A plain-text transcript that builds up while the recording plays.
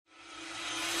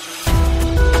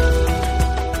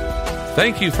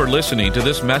Thank you for listening to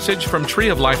this message from Tree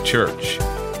of Life Church.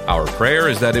 Our prayer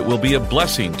is that it will be a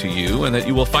blessing to you and that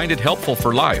you will find it helpful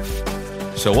for life.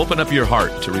 So open up your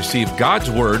heart to receive God's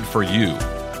word for you.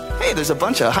 Hey, there's a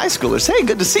bunch of high schoolers. Hey,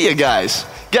 good to see you guys.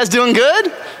 You guys doing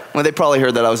good? Well, they probably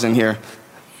heard that I was in here.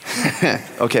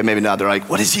 Okay, maybe not. They're like,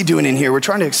 what is he doing in here? We're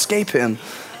trying to escape him.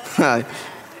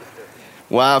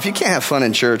 Wow, if you can't have fun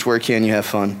in church, where can you have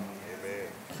fun?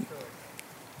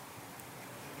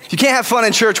 If you can't have fun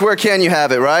in church, where can you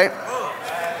have it, right?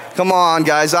 Come on,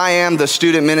 guys. I am the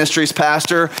student ministries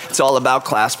pastor. It's all about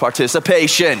class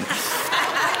participation.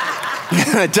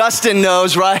 Dustin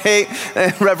knows, right?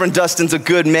 Reverend Dustin's a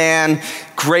good man.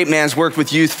 Great man's worked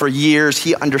with youth for years.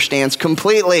 He understands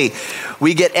completely.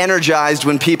 We get energized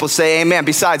when people say amen.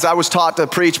 Besides, I was taught to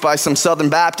preach by some Southern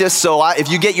Baptists, so if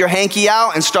you get your hanky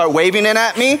out and start waving it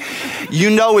at me, you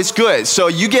know it's good. So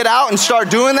you get out and start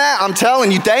doing that, I'm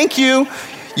telling you, thank you.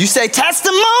 You say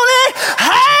testimony,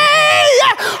 hey,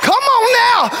 come on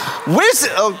now. Where's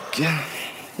it? Okay.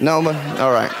 No, but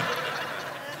all right.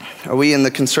 Are we in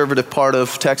the conservative part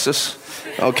of Texas?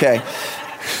 Okay.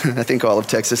 I think all of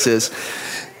Texas is.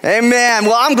 Amen.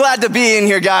 Well, I'm glad to be in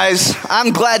here, guys.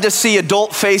 I'm glad to see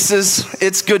adult faces.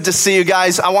 It's good to see you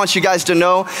guys. I want you guys to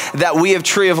know that we have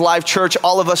Tree of Life Church,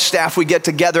 all of us staff, we get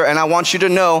together, and I want you to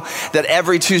know that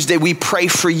every Tuesday we pray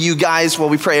for you guys. Well,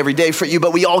 we pray every day for you,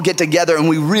 but we all get together and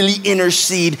we really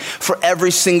intercede for every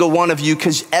single one of you,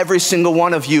 because every single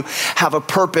one of you have a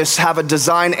purpose, have a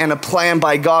design and a plan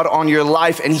by God on your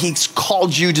life, and He's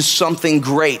called you to something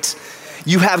great.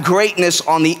 You have greatness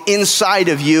on the inside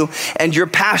of you, and your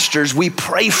pastors, we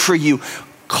pray for you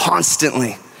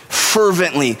constantly,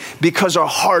 fervently, because our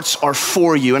hearts are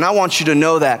for you. And I want you to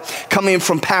know that. Coming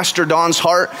from Pastor Don's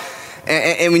heart,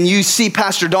 and when you see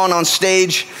Pastor Don on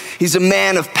stage, he's a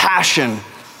man of passion.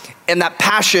 And that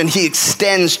passion he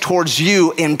extends towards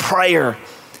you in prayer.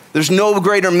 There's no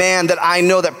greater man that I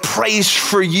know that prays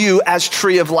for you as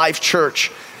Tree of Life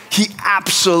Church. He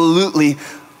absolutely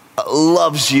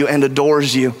loves you and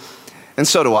adores you, and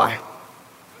so do I.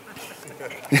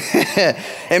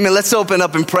 Amen. Let's open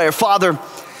up in prayer. Father,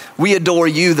 we adore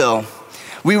you, though.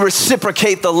 We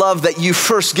reciprocate the love that you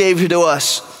first gave to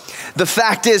us. The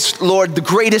fact is, Lord, the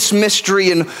greatest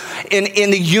mystery in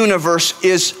the universe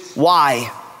is why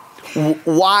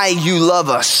you love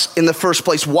us in the first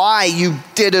place, why you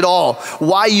did it all,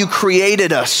 why you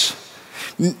created us.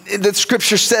 The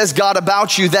scripture says, God,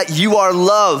 about you, that you are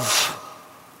love.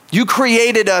 You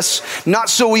created us not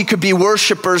so we could be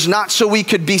worshipers, not so we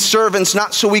could be servants,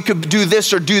 not so we could do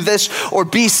this or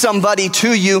be somebody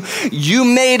to you. You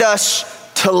made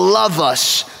us to love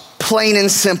us, plain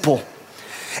and simple.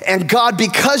 And God,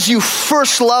 because you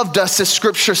first loved us, as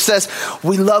scripture says,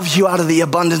 we love you out of the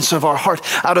abundance of our heart,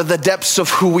 out of the depths of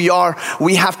who we are.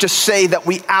 We have to say that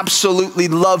we absolutely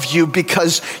love you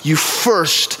because you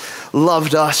first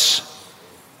loved us.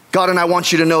 God, and I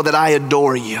want you to know that I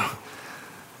adore you.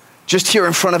 Just here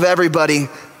in front of everybody,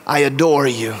 I adore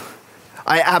you.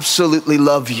 I absolutely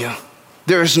love you.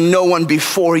 There is no one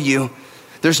before you.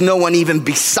 There's no one even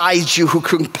besides you who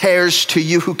compares to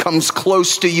you, who comes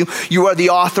close to you. You are the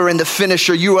author and the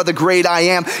finisher. You are the great I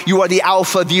am. You are the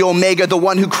Alpha, the Omega, the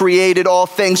one who created all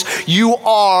things. You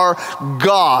are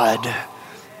God.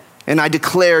 And I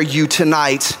declare you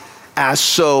tonight as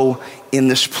so in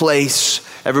this place.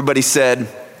 Everybody said,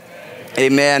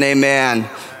 amen, amen.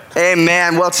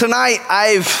 Amen. Well, tonight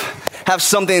I have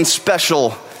something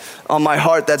special on my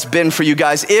heart that's been for you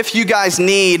guys. If you guys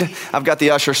need, I've got the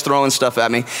ushers throwing stuff at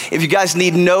me. If you guys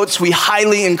need notes, we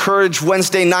highly encourage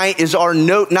Wednesday night is our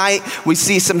note night. We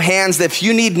see some hands. If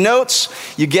you need notes,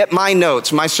 you get my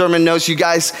notes, my sermon notes. You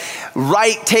guys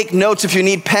take notes. If you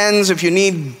need pens, if you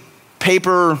need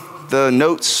paper, the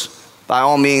notes, by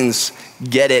all means,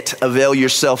 get it. Avail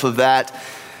yourself of that.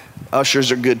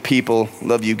 Ushers are good people.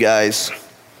 Love you guys.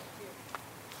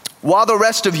 While the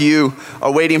rest of you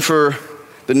are waiting for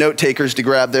the note takers to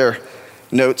grab their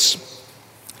notes,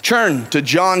 turn to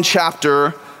John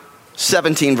chapter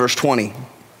 17, verse 20.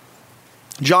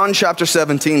 John chapter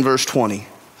 17, verse 20.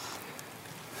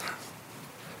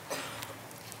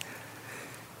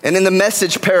 And in the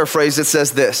Message paraphrase, it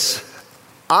says this: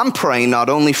 I'm praying not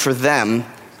only for them,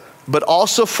 but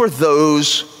also for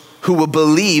those who will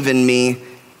believe in me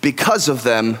because of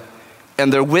them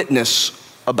and their witness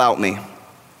about me.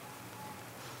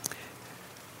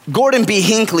 Gordon B.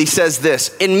 Hinckley says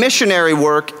this: in missionary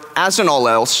work, as in all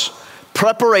else,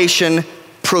 preparation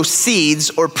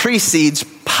precedes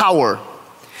power.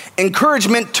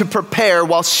 Encouragement to prepare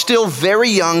while still very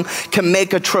young can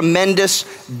make a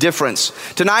tremendous difference.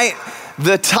 Tonight,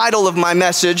 the title of my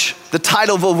message, the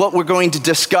title of what we're going to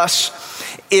discuss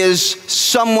is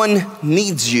someone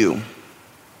needs you,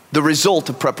 the result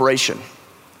of preparation.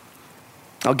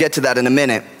 I'll get to that in a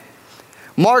minute.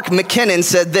 Mark McKinnon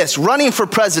said this: running for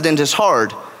president is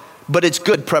hard, but it's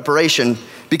good preparation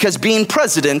because being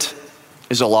president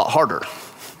is a lot harder.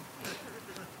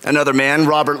 Another man,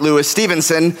 Robert Louis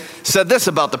Stevenson, said this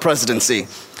about the presidency: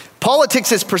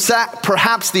 politics is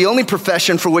perhaps the only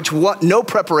profession for which no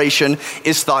preparation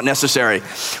is thought necessary.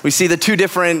 We see the two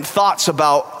different thoughts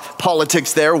about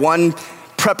politics there. One,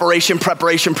 preparation,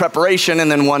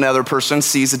 and then one other person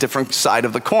sees a different side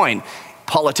of the coin.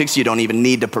 Politics, you don't even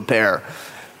need to prepare.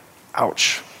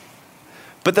 Ouch.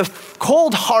 But the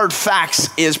cold, hard facts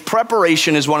is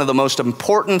preparation is one of the most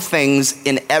important things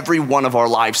in every one of our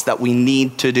lives that we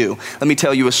need to do. Let me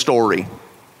tell you a story.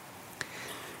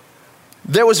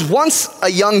 There was once a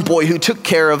young boy who took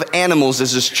care of animals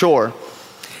as his chore.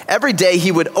 Every day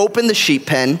he would open the sheep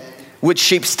pen, which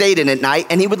sheep stayed in at night,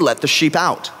 and he would let the sheep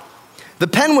out. The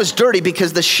pen was dirty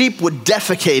because the sheep would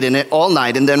defecate in it all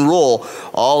night and then roll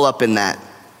all up in that.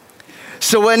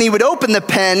 So when he would open the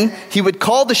pen, he would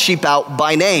call the sheep out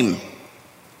by name.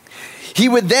 He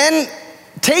would then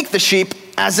take the sheep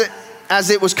as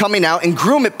it was coming out and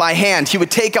groom it by hand. He would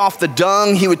take off the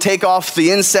dung, he would take off the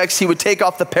insects, he would take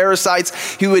off the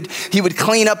parasites, he would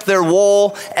clean up their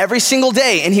wool every single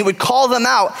day, and he would call them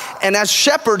out. And as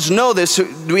shepherds know this,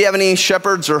 do we have any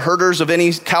shepherds or herders of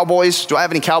any cowboys? Do I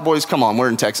have any cowboys? Come on, we're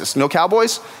in Texas. No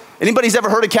cowboys? Anybody's ever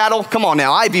heard of cattle? Come on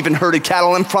now, I've even heard of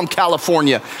cattle. I'm from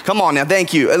California. Come on now,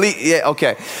 thank you. At least, yeah,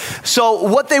 okay. So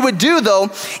what they would do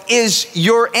though is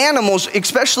your animals,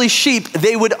 especially sheep,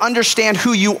 they would understand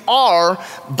who you are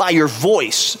by your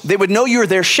voice. They would know you're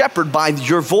their shepherd by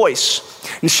your voice.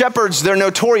 And shepherds, they're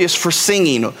notorious for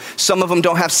singing. Some of them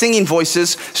don't have singing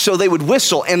voices, so they would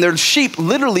whistle, and their sheep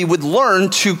literally would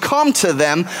learn to come to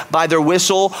them by their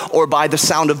whistle or by the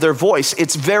sound of their voice.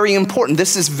 It's very important.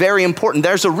 This is very important.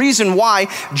 There's a reason why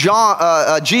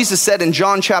Jesus said in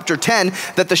John chapter 10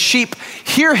 that the sheep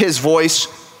hear his voice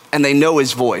and they know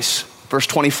his voice. Verse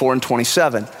 24 and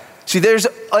 27. See, there's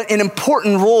an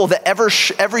important role that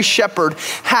every shepherd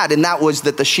had, and that was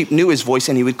that the sheep knew his voice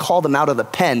and he would call them out of the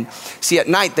pen. See, at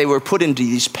night they were put into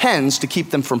these pens to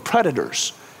keep them from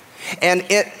predators. And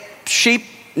sheep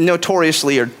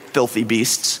notoriously are filthy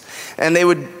beasts. And they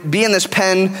would be in this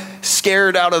pen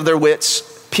scared out of their wits,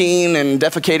 peeing and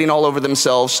defecating all over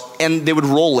themselves, and they would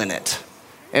roll in it.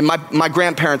 And my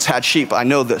grandparents had sheep. I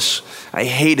know this. I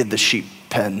hated the sheep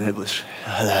pen. It was...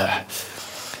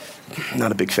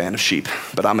 not a big fan of sheep,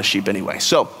 but I'm a sheep anyway.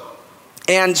 So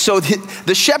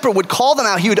the shepherd would call them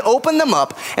out. He would open them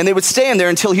up, and they would stay in there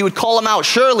until he would call them out.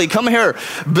 Shirley, come here.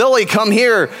 Billy, come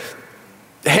here.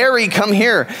 Harry, come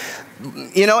here.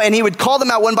 You know, and he would call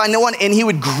them out one by one, and he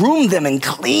would groom them and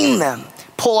clean them,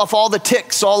 pull off all the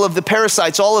ticks, all of the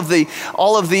parasites, all of the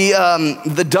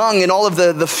dung, and all of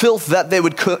the filth that they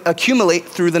would accumulate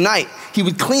through the night. He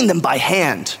would clean them by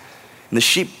hand, and the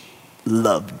sheep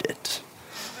loved it.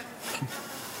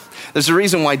 There's a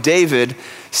reason why David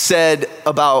said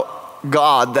about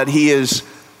God that he is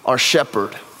our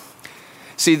shepherd.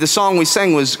 See, the song we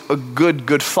sang was a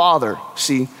good father.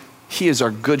 See, he is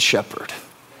our good shepherd.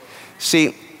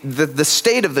 See, the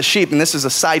state of the sheep, and this is a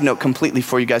side note completely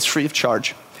for you guys, free of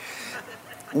charge.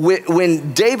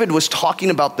 When David was talking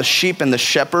about the sheep and the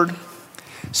shepherd,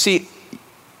 see,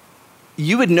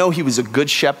 you would know he was a good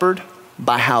shepherd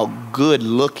by how good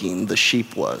looking the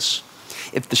sheep was.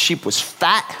 If the sheep was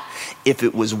fat, if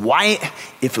it was white,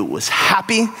 if it was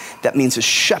happy, that means a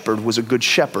shepherd was a good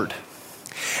shepherd.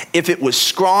 If it was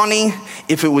scrawny,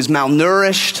 if it was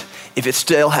malnourished, if it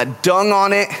still had dung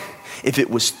on it, if it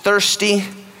was thirsty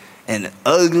and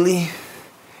ugly,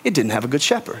 it didn't have a good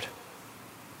shepherd.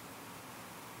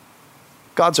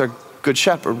 God's our good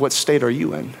shepherd. What state are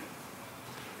you in?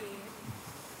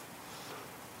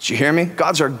 Did you hear me?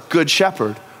 God's our good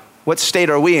shepherd. What state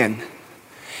are we in?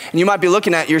 And you might be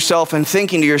looking at yourself and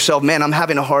thinking to yourself, man, I'm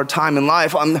having a hard time in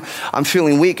life. I'm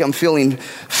feeling weak. I'm feeling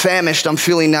famished. I'm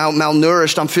feeling now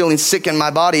malnourished. I'm feeling sick in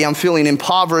my body. I'm feeling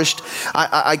impoverished.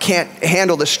 I can't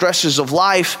handle the stresses of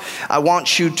life. I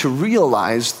want you to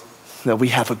realize that we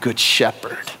have a good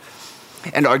shepherd.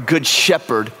 And our good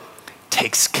shepherd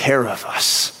takes care of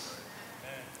us.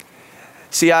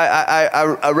 See,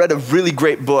 I read a really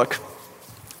great book,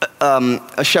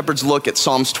 A Shepherd's Look at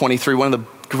Psalms 23, one of the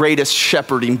greatest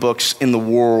shepherding books in the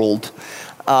world.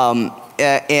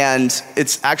 And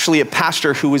it's actually a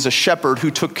pastor who was a shepherd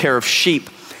who took care of sheep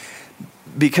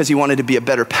because he wanted to be a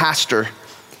better pastor.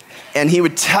 And he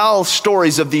would tell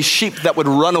stories of these sheep that would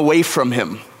run away from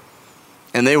him.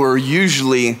 And they were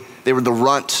the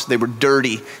runt, they were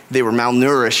dirty, they were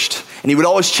malnourished, And he would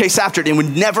always chase after it and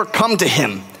would never come to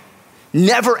him.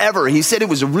 Never, ever. He said it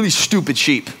was a really stupid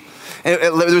sheep. And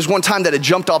there was one time that it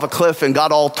jumped off a cliff and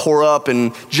got all tore up,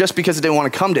 and just because it didn't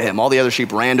want to come to him, all the other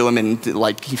sheep ran to him and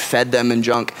like he fed them and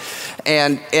junk.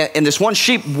 And this one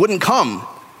sheep wouldn't come.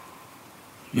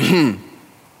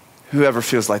 Whoever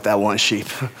feels like that one sheep.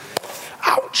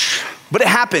 Ouch. But it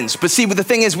happens. But see, the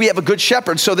thing is, we have a good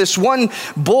shepherd. So this one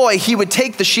boy, he would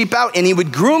take the sheep out and he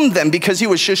would groom them because he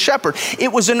was a shepherd.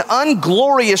 It was an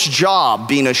unglorious job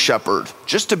being a shepherd,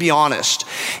 just to be honest.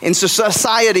 In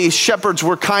society, shepherds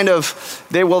were kind of,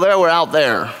 they were out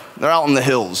there. They're out in the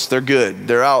hills. They're good.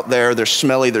 They're out there. They're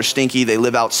smelly. They're stinky. They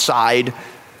live outside.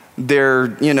 They're,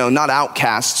 not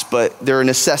outcasts, but they're a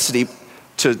necessity.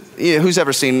 Who's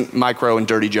ever seen Micro and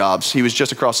Dirty Jobs? He was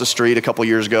just across the street a couple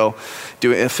years ago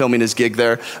filming his gig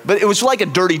there. But it was like a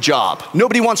dirty job.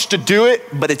 Nobody wants to do it,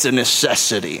 but it's a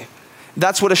necessity.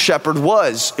 That's what a shepherd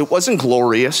was. It wasn't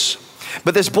glorious.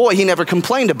 But this boy, he never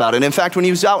complained about it. In fact, when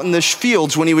he was out in the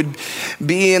fields, when he would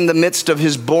be in the midst of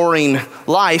his boring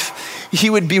life, he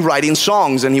would be writing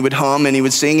songs and he would hum and he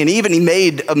would sing. And even he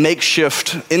made a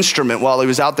makeshift instrument while he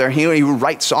was out there. He would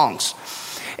write songs.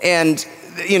 And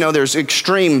there's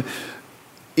extreme,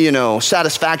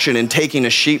 satisfaction in taking a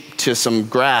sheep to some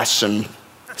grass and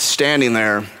standing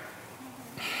there.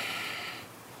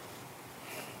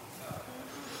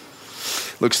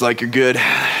 Looks like you're good.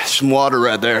 Some water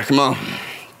right there. Come on.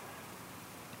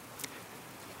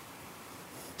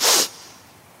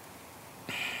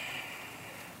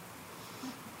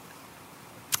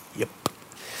 Yep.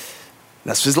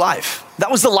 That's his life. That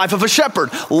was the life of a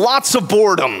shepherd. Lots of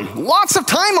boredom, lots of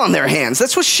time on their hands.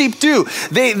 That's what sheep do.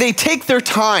 They take their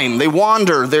time. They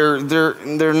wander.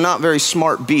 They're not very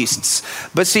smart beasts.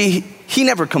 But see, he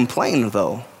never complained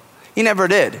though. He never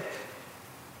did.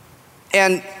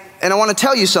 And I want to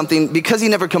tell you something, because he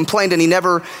never complained and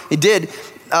he did,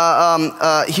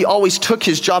 he always took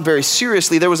his job very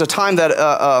seriously. There was a time that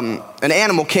an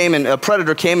animal came and a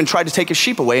predator came and tried to take his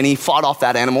sheep away, and he fought off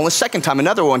that animal. The second time,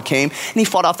 another one came and he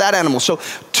fought off that animal. So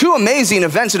 2 amazing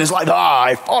events in his life.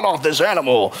 I fought off this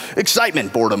animal.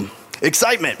 Excitement, boredom.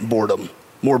 Excitement, boredom.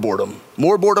 More boredom.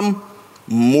 More boredom.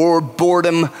 More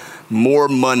boredom. More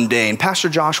mundane. Pastor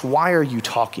Josh, why are you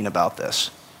talking about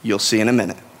this? You'll see in a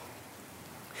minute.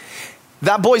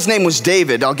 That boy's name was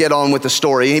David. I'll get on with the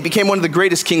story. He became one of the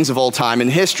greatest kings of all time in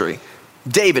history.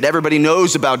 David, everybody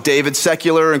knows about David,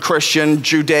 secular and Christian,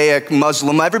 Judaic,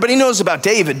 Muslim. Everybody knows about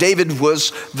David. David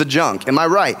was the junk. Am I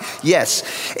right?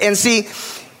 Yes. And see,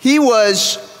 he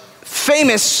was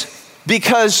famous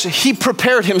because he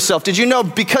prepared himself. Did you know?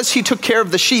 Because he took care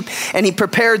of the sheep and he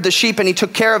prepared the sheep and he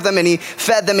took care of them and he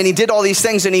fed them and he did all these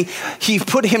things and he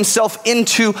put himself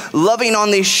into loving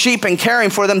on these sheep and caring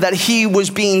for them, that he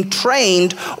was being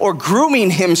trained or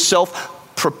grooming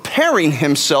himself, preparing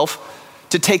himself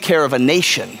to take care of a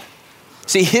nation.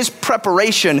 See, his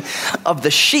preparation of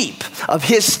the sheep, of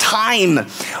his time,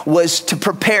 was to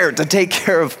prepare to take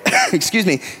care of,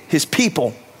 his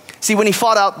people. See, when he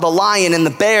fought out the lion and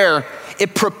the bear,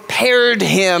 it prepared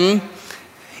him,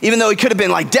 even though he could have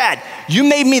been like, Dad, you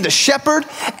made me the shepherd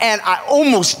and I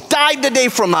almost died today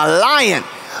from a lion.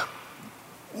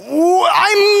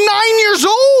 I'm 9 years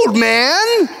old,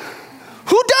 man.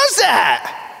 Who does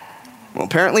that? Well,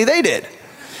 apparently they did.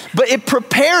 But it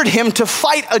prepared him to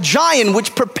fight a giant,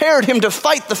 which prepared him to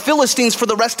fight the Philistines for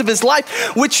the rest of his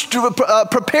life, which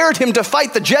prepared him to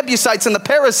fight the Jebusites and the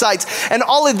Perizzites and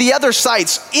all of the other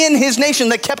sites in his nation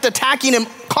that kept attacking him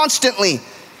constantly.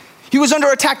 He was under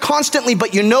attack constantly,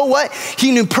 but you know what?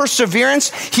 He knew perseverance.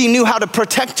 He knew how to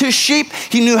protect his sheep.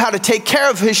 He knew how to take care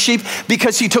of his sheep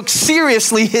because he took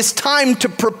seriously his time to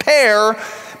prepare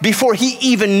before he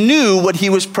even knew what he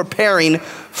was preparing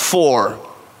for.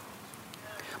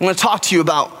 I'm going to talk to you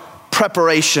about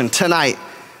preparation tonight.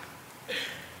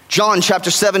 John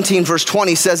chapter 17, verse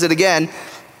 20 says it again.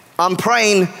 I'm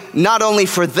praying not only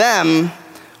for them,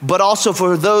 but also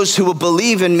for those who will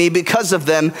believe in me because of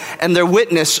them and their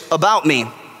witness about me.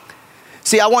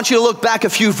 See, I want you to look back a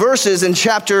few verses in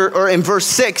verse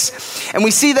 6, and we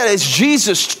see that it's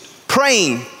Jesus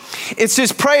praying. It's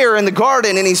his prayer in the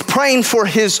garden, and he's praying for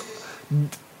his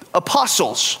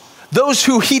apostles, those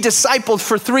who he discipled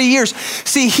for 3 years.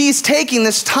 See, he's taking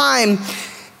this time,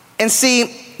 and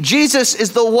see, Jesus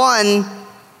is the one,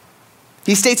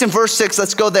 he states in verse 6,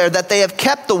 let's go there, that they have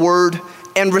kept the word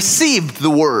and received the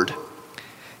word.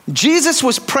 Jesus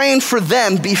was praying for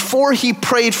them before he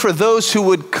prayed for those who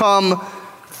would come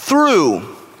through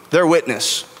their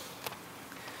witness.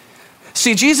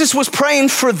 See, Jesus was praying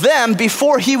for them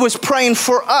before he was praying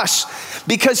for us,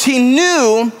 because he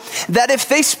knew that if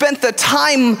they spent the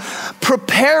time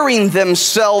preparing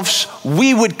themselves,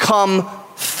 we would come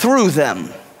through them.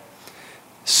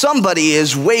 Somebody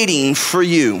is waiting for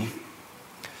you.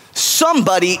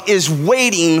 Somebody is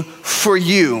waiting for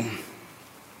you.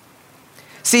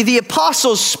 See, the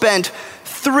apostles spent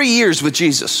 3 years with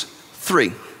Jesus.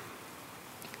 3.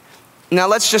 Now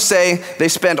let's just say they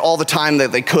spent all the time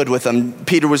that they could with him.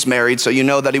 Peter was married, so you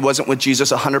know that he wasn't with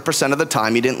Jesus 100% of the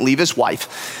time. He didn't leave his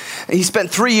wife. He spent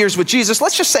 3 years with Jesus.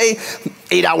 Let's just say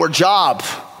 8-hour job.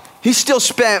 He still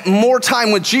spent more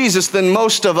time with Jesus than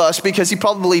most of us because he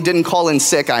probably didn't call in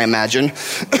sick, I imagine.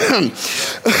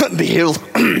 Be healed.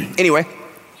 Anyway.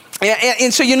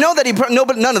 And so you know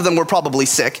that none of them were probably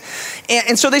sick.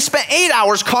 And so they spent 8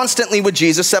 hours constantly with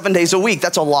Jesus 7 days a week.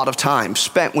 That's a lot of time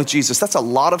spent with Jesus. That's a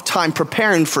lot of time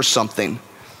preparing for something.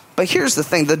 But here's the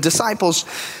thing. The disciples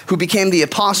who became the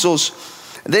apostles,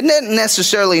 they didn't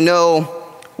necessarily know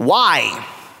why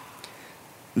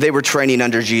they were training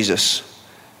under Jesus.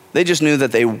 They just knew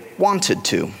that they wanted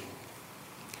to.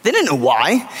 They didn't know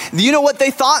why. You know what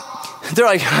they thought? They're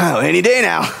like, oh, any day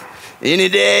now. Any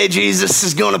day, Jesus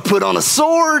is going to put on a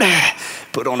sword,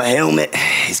 put on a helmet.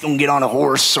 He's going to get on a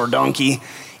horse or donkey.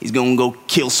 He's going to go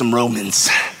kill some Romans.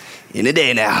 Any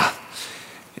day now.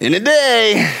 Any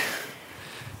day.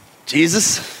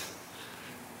 Jesus,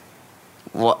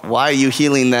 why are you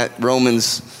healing that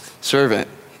Roman's servant?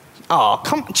 Oh,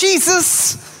 come on,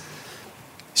 Jesus.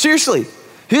 Seriously.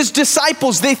 His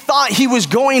disciples, they thought he was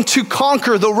going to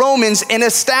conquer the Romans and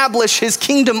establish his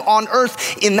kingdom on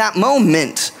earth in that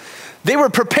moment. They were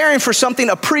preparing for something,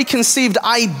 a preconceived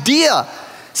idea.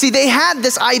 See, they had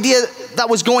this idea that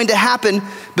was going to happen,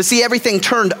 but see, everything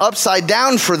turned upside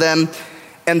down for them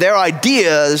and their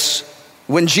ideas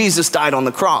when Jesus died on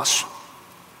the cross.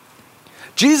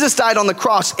 Jesus died on the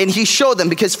cross and he showed them,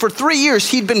 because for 3 years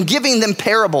he'd been giving them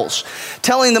parables,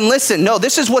 telling them, listen, no,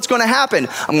 this is what's going to happen.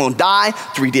 I'm going to die.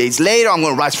 3 days later, I'm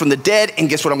going to rise from the dead. And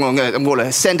guess what? I'm going to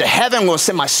ascend to heaven. I'm going to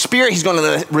send my spirit. He's going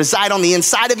to reside on the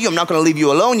inside of you. I'm not going to leave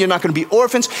you alone. You're not going to be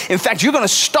orphans. In fact, you're going to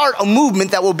start a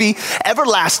movement that will be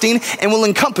everlasting and will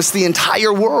encompass the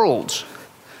entire world.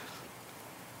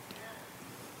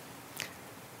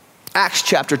 Acts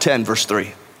chapter 10, verse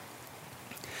 3.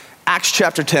 Acts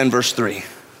chapter 10, verse 3.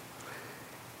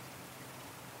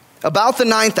 About the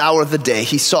 9th hour of the day,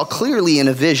 he saw clearly in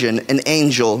a vision an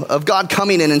angel of God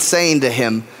coming in and saying to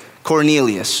him,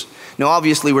 Cornelius. Now,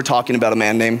 obviously, we're talking about a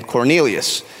man named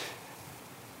Cornelius.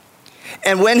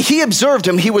 And when he observed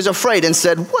him, he was afraid and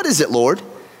said, what is it, Lord?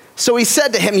 So he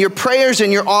said to him, your prayers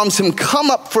and your alms have come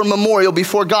up for memorial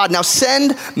before God. Now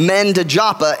send men to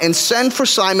Joppa and send for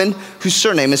Simon, whose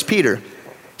surname is Peter.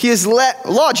 He is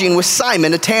lodging with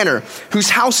Simon, a tanner,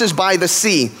 whose house is by the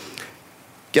sea.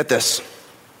 Get this.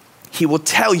 He will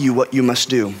tell you what you must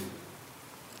do.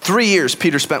 3 years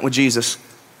Peter spent with Jesus.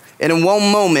 And in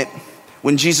one moment,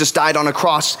 when Jesus died on a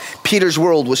cross, Peter's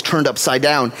world was turned upside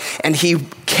down. And he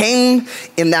came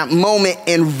in that moment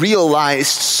and realized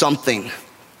something.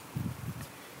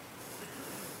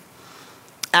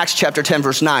 Acts chapter 10,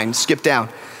 verse 9, skip down.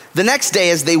 The next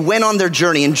day, as they went on their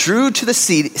journey and drew to the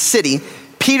city,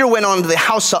 Peter went on to the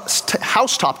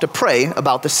housetop to pray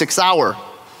about the 6th hour.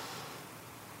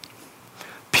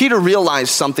 Peter realized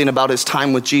something about his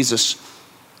time with Jesus.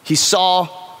 He saw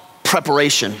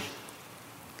preparation.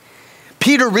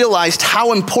 Peter realized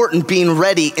how important being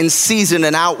ready in season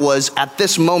and out was at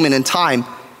this moment in time.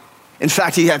 In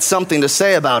fact, he had something to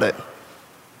say about it.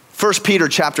 1 Peter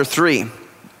chapter 3,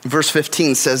 verse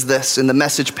 15 says this in the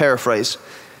Message paraphrase.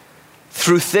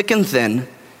 Through thick and thin,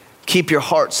 keep your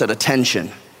hearts at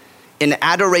attention, in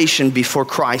adoration before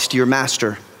Christ, your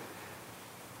master.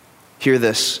 Hear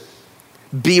this.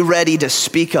 Be ready to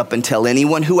speak up and tell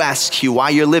anyone who asks you why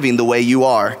you're living the way you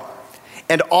are,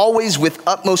 and always with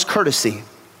utmost courtesy.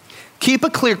 Keep a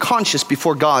clear conscience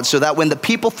before God so that when the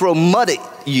people throw mud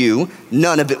at you,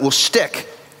 none of it will stick.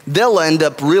 They'll end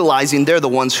up realizing they're the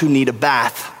ones who need a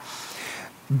bath.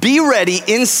 Be ready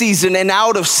in season and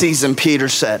out of season, Peter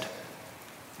said.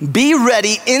 Be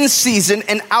ready in season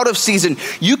and out of season.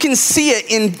 You can see it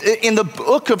in the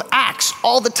book of Acts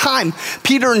all the time.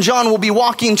 Peter and John will be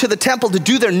walking to the temple to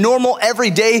do their normal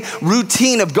everyday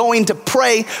routine of going to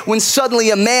pray when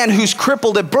suddenly a man who's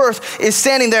crippled at birth is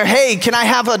standing there. Hey, can I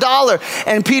have $1?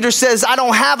 And Peter says, I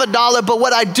don't have $1, but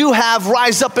what I do have,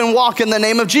 rise up and walk in the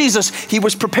name of Jesus. He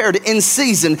was prepared in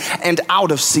season and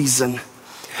out of season.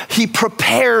 He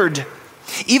prepared.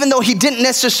 Even though he didn't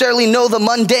necessarily know the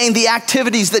mundane, the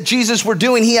activities that Jesus were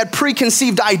doing, he had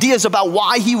preconceived ideas about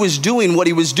why he was doing what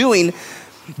he was doing.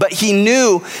 But he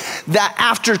knew that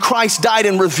after Christ died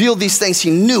and revealed these things, he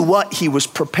knew what he was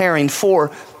preparing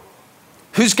for.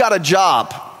 Who's got a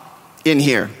job? in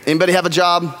here? Anybody have a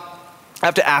job? I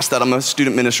have to ask that. I'm a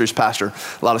student ministries pastor.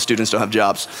 A lot of students don't have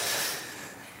jobs.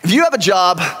 If you have a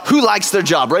job, who likes their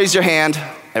job? Raise your hand.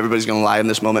 Everybody's gonna lie in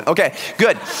this moment. Okay,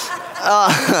 good.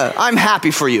 I'm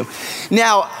happy for you.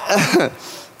 Now,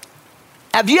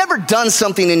 have you ever done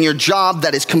something in your job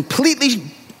that is completely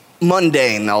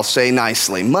mundane? I'll say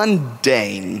nicely,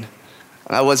 mundane.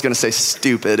 I was gonna say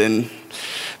stupid,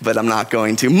 but I'm not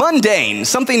going to. Mundane,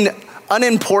 something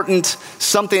unimportant,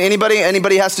 something,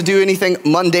 anybody has to do anything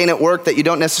mundane at work that you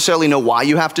don't necessarily know why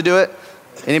you have to do it?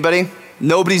 Anybody?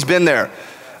 Nobody's been there.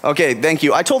 Okay, thank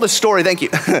you. I told this story, thank you.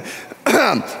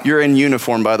 You're in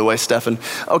uniform, by the way, Stefan.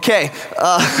 Okay,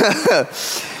 I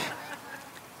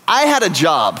had a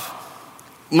job.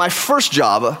 My first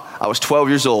job, I was 12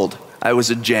 years old. I was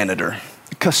a janitor,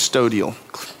 custodial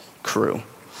crew.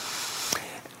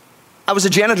 I was a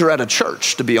janitor at a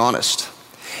church, to be honest.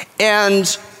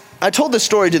 And I told this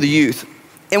story to the youth.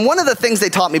 And one of the things they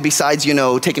taught me besides,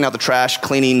 taking out the trash,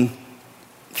 cleaning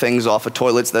things off of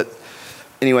toilets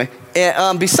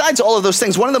besides all of those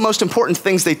things, one of the most important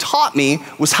things they taught me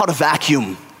was how to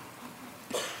vacuum.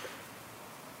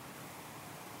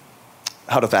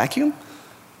 How to vacuum?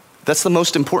 That's the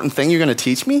most important thing you're gonna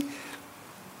teach me?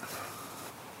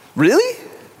 Really?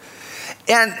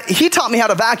 And he taught me how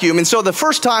to vacuum, and so the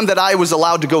first time that I was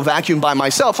allowed to go vacuum by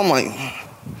myself, I'm like,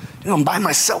 I'm by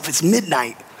myself, it's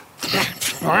midnight.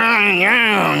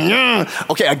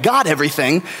 Okay, I got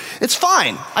everything. It's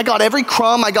fine. I got every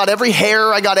crumb, I got every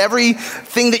hair, I got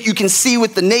everything that you can see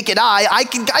with the naked eye. I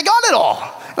got it all.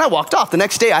 And I walked off. The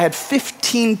next day, I had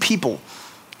 15 people,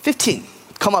 15,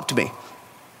 come up to me. And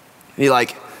you're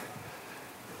like,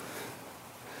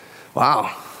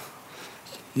 wow,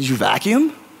 did you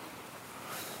vacuum?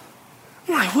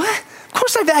 I'm like, what? Of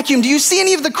course I vacuumed. Do you see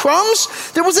any of the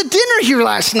crumbs? There was a dinner here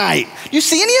last night. You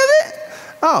see any of it?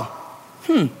 Oh,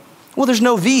 well, there's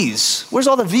no V's. Where's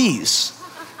all the V's?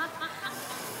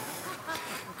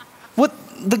 What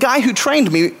the guy who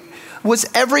trained me was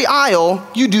every aisle,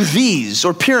 you do V's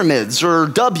or pyramids or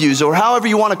W's or however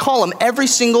you want to call them, every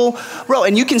single row.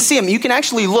 And you can see them. You can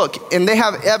actually look, and they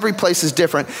have, every place is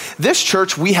different. This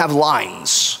church, we have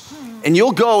lines. And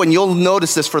you'll go and you'll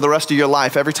notice this for the rest of your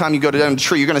life. Every time you go down the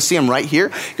tree, you're going to see them right here.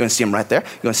 You're going to see them right there.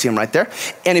 You're going to see them right there.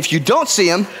 And if you don't see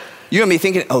them, you're going to be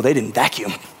thinking, oh, they didn't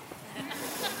vacuum.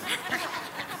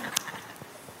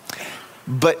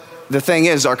 But the thing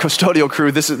is, our custodial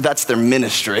crew, that's their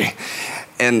ministry.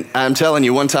 And I'm telling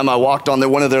you, one time I walked on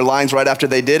one of their lines right after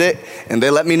they did it, and they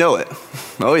let me know it.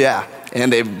 Oh, yeah.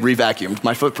 And they re-vacuumed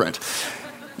my footprint.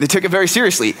 They took it very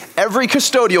seriously. Every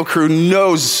custodial crew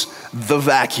knows the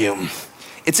vacuum.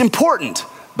 It's important,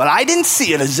 but I didn't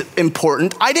see it as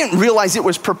important. I didn't realize it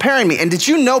was preparing me. And did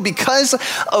you know, because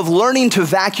of learning to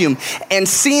vacuum and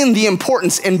seeing the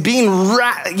importance and being,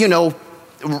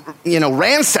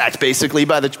 ransacked basically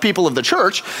by the people of the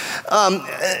church,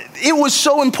 it was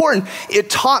so important. It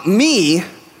taught me,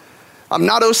 I'm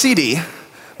not OCD,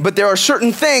 but there are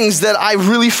certain things that I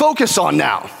really focus on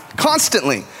now,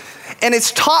 constantly. And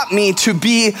it's taught me to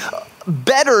be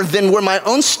better than where my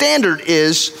own standard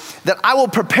is, that I will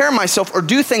prepare myself or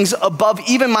do things above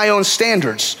even my own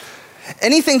standards.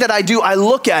 Anything that I do, I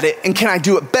look at it and can I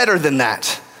do it better than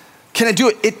that? Can I do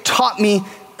it? It taught me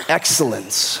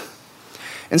excellence.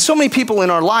 And so many people in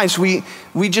our lives, we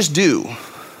just do.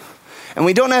 And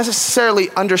we don't necessarily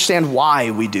understand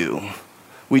why we do.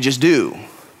 We just do.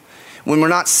 When we're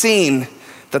not seeing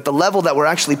that the level that we're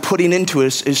actually putting into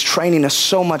it is training us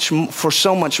for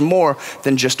so much more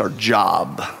than just our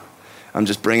job. I'm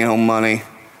just bringing home money,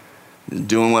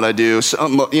 doing what I do. So,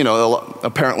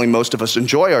 apparently most of us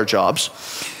enjoy our jobs.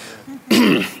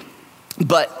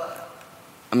 But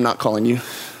I'm not calling you.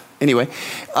 Anyway,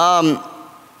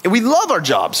 we love our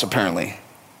jobs, apparently.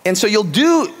 And so you'll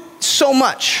do so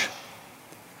much.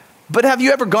 But have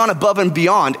you ever gone above and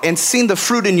beyond and seen the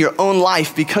fruit in your own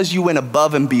life because you went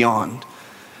above and beyond?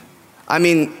 I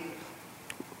mean,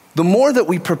 the more that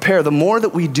we prepare, the more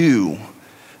that we do,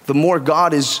 the more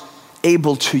God is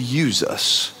able to use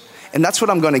us. And that's what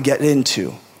I'm going to get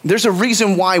into. There's a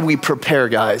reason why we prepare,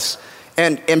 guys.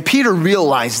 And Peter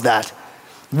realized that.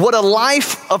 What a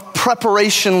life of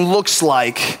preparation looks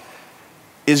like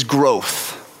is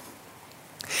growth.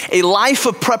 A life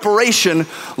of preparation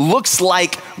looks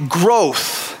like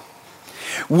growth.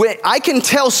 I can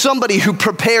tell somebody who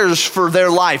prepares for their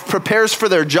life, prepares for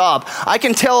their job. I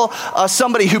can tell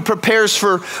somebody who prepares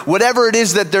for whatever it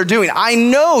is that they're doing. I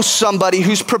know somebody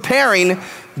who's preparing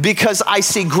because I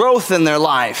see growth in their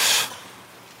life.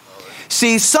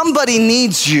 See, somebody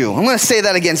needs you. I'm going to say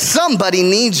that again. Somebody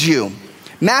needs you.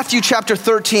 Matthew chapter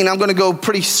 13, I'm going to go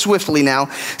pretty swiftly now.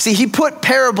 See, he put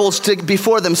parables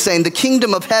before them saying, the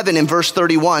kingdom of heaven in verse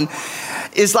 31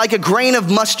 is like a grain of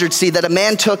mustard seed that a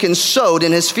man took and sowed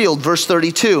in his field. Verse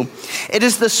 32, it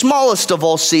is the smallest of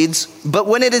all seeds, but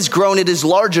when it is grown, it is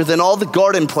larger than all the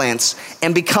garden plants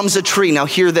and becomes a tree. Now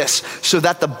hear this, so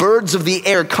that the birds of the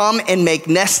air come and make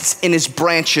nests in his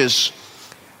branches.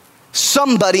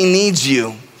 Somebody needs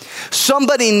you.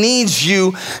 Somebody needs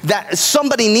you,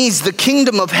 somebody needs the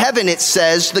kingdom of heaven, it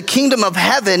says. The kingdom of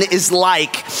heaven is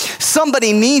like.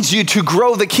 Somebody needs you to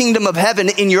grow the kingdom of heaven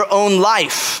in your own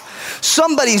life.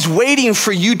 Somebody's waiting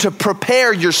for you to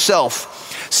prepare yourself.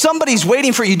 Somebody's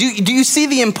waiting for you. Do you see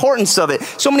the importance of it?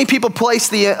 So many people place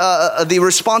the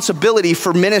responsibility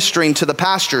for ministering to the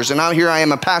pastors, and now here I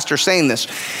am, a pastor, saying this.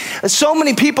 So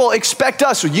many people expect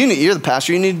us. Well, you're the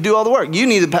pastor. You need to do all the work.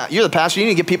 You're the pastor. You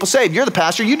need to get people saved. You're the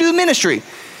pastor. You do the ministry.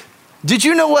 Did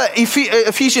you know what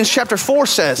Ephesians chapter 4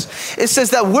 says? It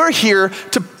says that we're here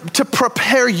to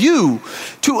prepare you,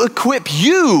 to equip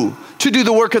you to do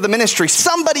the work of the ministry.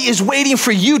 Somebody is waiting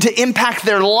for you to impact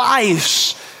their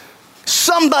lives.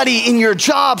 Somebody in your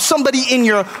job, somebody in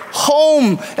your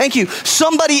home, thank you,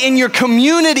 somebody in your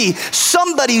community,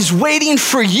 somebody's waiting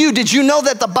for you. Did you know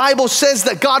that the Bible says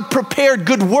that God prepared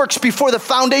good works before the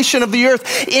foundation of the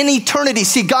earth in eternity?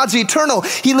 See, God's eternal.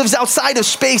 He lives outside of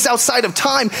space, outside of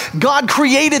time. God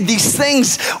created these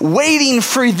things waiting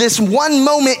for this one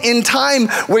moment in time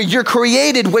where you're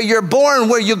created, where you're born,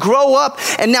 where you grow up,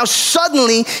 and now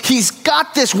suddenly He's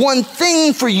got this one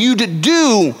thing for you to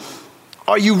do.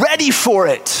 Are you ready for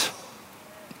it?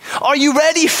 Are you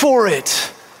ready for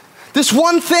it? This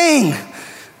one thing.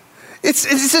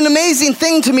 It's an amazing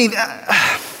thing to me.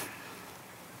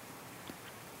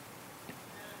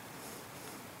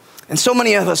 And so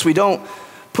many of us, we don't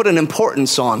put an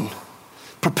importance on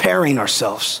preparing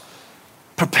ourselves.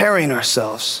 Preparing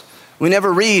ourselves. We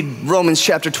never read Romans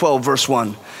chapter 12, verse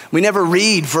 1. We never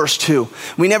read verse 2.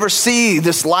 We never see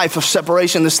this life of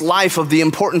separation, this life of the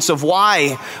importance of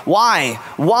why.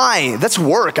 That's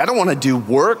work. I don't want to do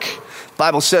work. The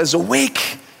Bible says,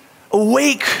 awake,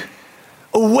 awake,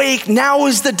 awake. Now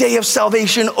is the day of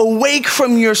salvation. Awake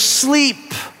from your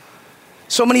sleep.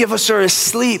 So many of us are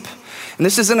asleep. And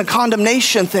this isn't a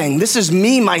condemnation thing. This is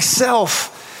me,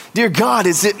 myself. Dear God,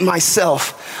 is it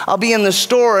myself? I'll be in the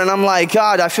store and I'm like,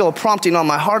 God, I feel a prompting on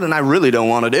my heart and I really don't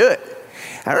want to do it.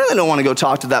 I really don't want to go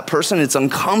talk to that person. It's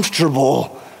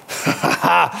uncomfortable.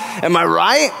 Am I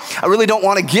right? I really don't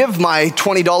want to give my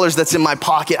 $20 that's in my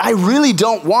pocket. I really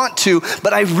don't want to,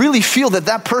 but I really feel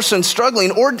that person's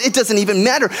struggling, or it doesn't even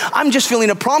matter. I'm just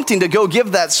feeling a prompting to go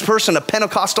give that person a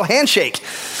Pentecostal handshake.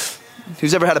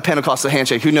 Who's ever had a Pentecostal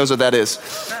handshake? Who knows what that is?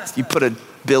 You put a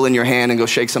bill in your hand and go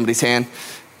shake somebody's hand.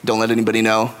 Don't let anybody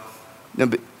know.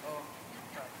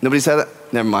 Nobody's had that?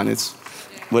 Never mind, it's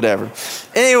whatever.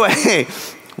 Anyway,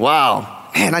 wow.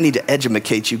 Man, I need to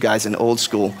educate you guys in old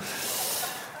school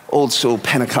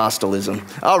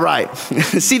Pentecostalism. All right.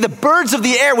 See, the birds of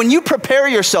the air, when you prepare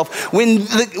yourself,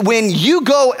 when you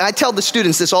go, I tell the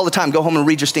students this all the time, go home and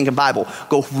read your stinking Bible.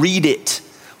 Go read it.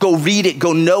 Go read it.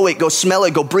 Go know it. Go smell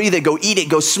it. Go breathe it. Go eat it.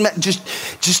 Go smell.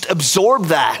 Just absorb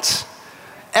that.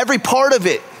 Every part of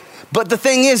it. But the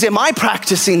thing is, am I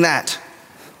practicing that?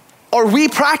 Are we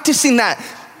practicing that?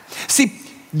 See,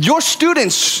 your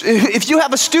students, if you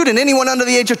have a student, anyone under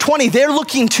the age of 20, they're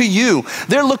looking to you.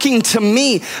 They're looking to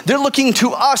me. They're looking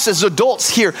to us as adults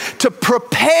here to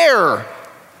prepare.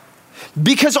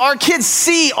 Because our kids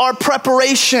see our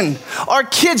preparation. Our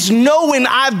kids know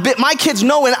my kids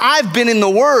know when I've been in the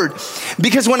Word.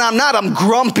 Because when I'm not, I'm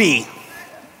grumpy.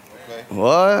 Okay. What?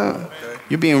 Okay.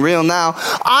 You're being real now.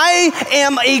 I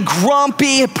am a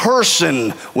grumpy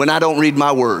person when I don't read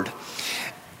my Word.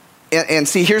 And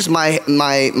see, here's my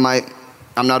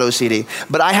I'm not OCD,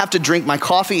 but I have to drink my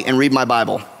coffee and read my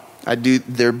Bible.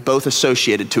 They're both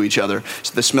associated to each other.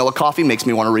 So the smell of coffee makes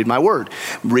me want to read my Word.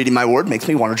 Reading my Word makes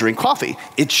me want to drink coffee.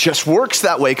 It just works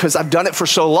that way because I've done it for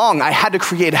so long. I had to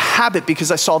create a habit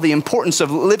because I saw the importance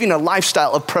of living a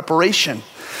lifestyle of preparation.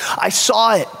 I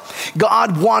saw it.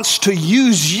 God wants to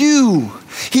use you.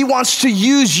 He wants to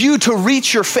use you to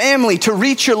reach your family, to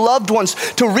reach your loved ones,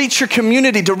 to reach your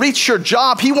community, to reach your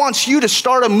job. He wants you to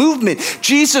start a movement.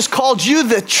 Jesus called you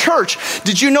the church.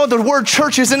 Did you know the word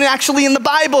church isn't actually in the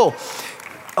Bible?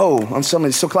 Oh,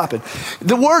 somebody's still clapping.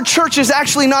 The word church is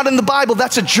actually not in the Bible.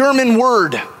 That's a German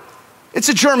word. It's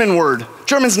a German word.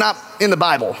 German's not in the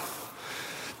Bible.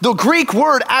 The Greek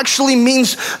word actually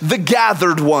means the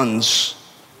gathered ones.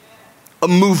 A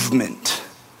movement.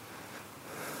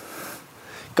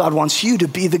 God wants you to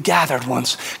be the gathered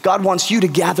ones. God wants you to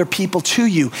gather people to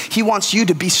you. He wants you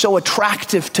to be so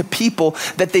attractive to people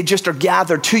that they just are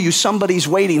gathered to you. Somebody's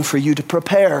waiting for you to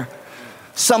prepare.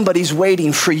 Somebody's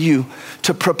waiting for you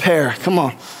to prepare. Come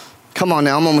on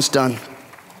now, I'm almost done.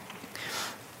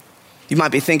 You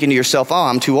might be thinking to yourself, oh,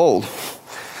 I'm too old,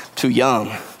 too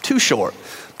young, too short,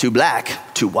 too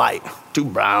black, too white, too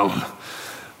brown,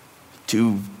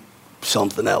 too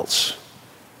something else.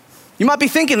 You might be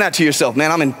thinking that to yourself,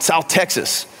 man, I'm in South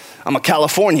Texas. I'm a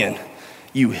Californian.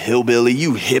 You hillbilly,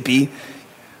 you hippie.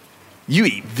 You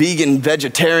eat vegan,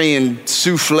 vegetarian,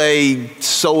 souffle,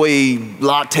 soy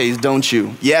lattes, don't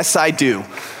you? Yes, I do.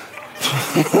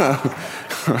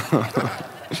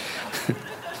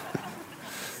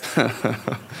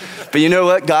 But you know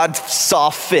what? God saw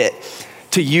fit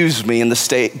to use me in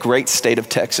the great state of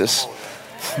Texas.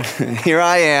 Here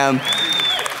I am,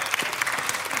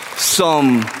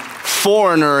 some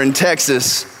foreigner in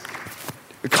Texas,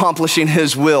 accomplishing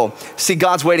his will. See,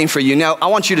 God's waiting for you. Now, I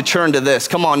want you to turn to this.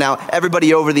 Come on now,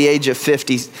 everybody over the age of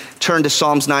 50, turn to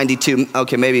Psalms 92.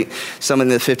 Okay, maybe some in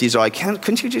the 50s are like,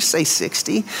 couldn't you just say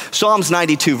 60? Psalms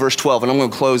 92, verse 12, and I'm going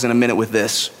to close in a minute with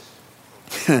this.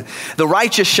 The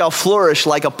righteous shall flourish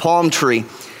like a palm tree.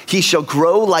 He shall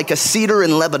grow like a cedar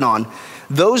in Lebanon.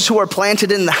 Those who are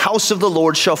planted in the house of the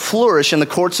Lord shall flourish in the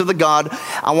courts of the God.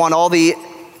 I want all the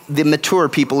mature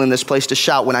people in this place to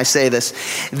shout when I say this.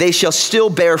 They shall still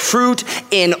bear fruit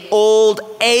in old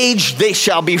age. They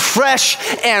shall be fresh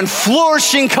and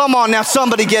flourishing. Come on now,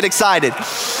 somebody get excited.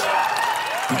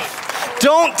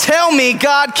 Don't tell me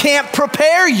God can't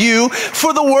prepare you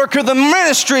for the work of the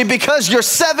ministry because you're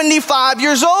 75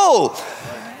 years old.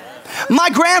 My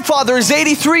grandfather is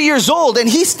 83 years old and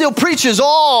he still preaches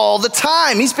all the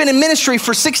time. He's been in ministry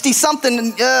for 67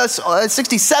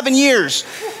 years.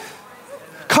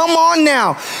 Come on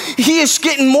now. He is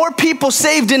getting more people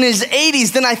saved in his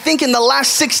 80s than I think in the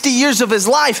last 60 years of his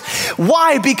life.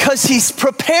 Why? Because he's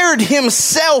prepared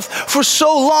himself for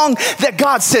so long that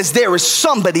God says there is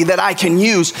somebody that I can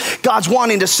use. God's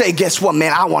wanting to say, guess what,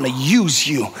 man? I want to use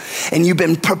you. And you've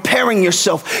been preparing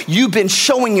yourself. You've been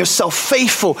showing yourself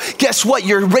faithful. Guess what?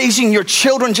 You're raising your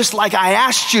children just like I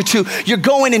asked you to. You're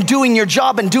going and doing your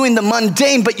job and doing the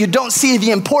mundane, but you don't see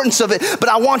the importance of it. But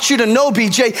I want you to know,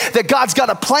 BJ, that God's got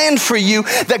a plan for you,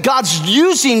 that God's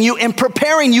using you and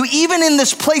preparing you even in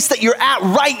this place that you're at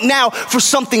right now for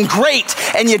something great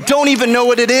and you don't even know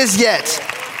what it is yet.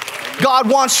 God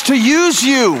wants to use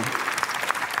you.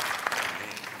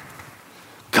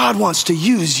 God wants to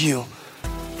use you.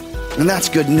 And that's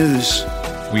good news.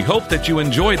 We hope that you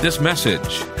enjoyed this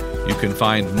message. You can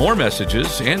find more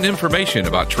messages and information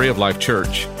about Tree of Life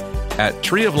Church at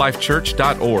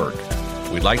treeoflifechurch.org.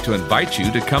 We'd like to invite you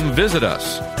to come visit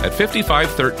us at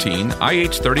 5513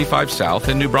 IH 35 South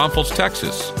in New Braunfels,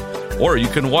 Texas. Or you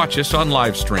can watch us on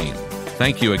live stream.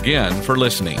 Thank you again for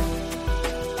listening.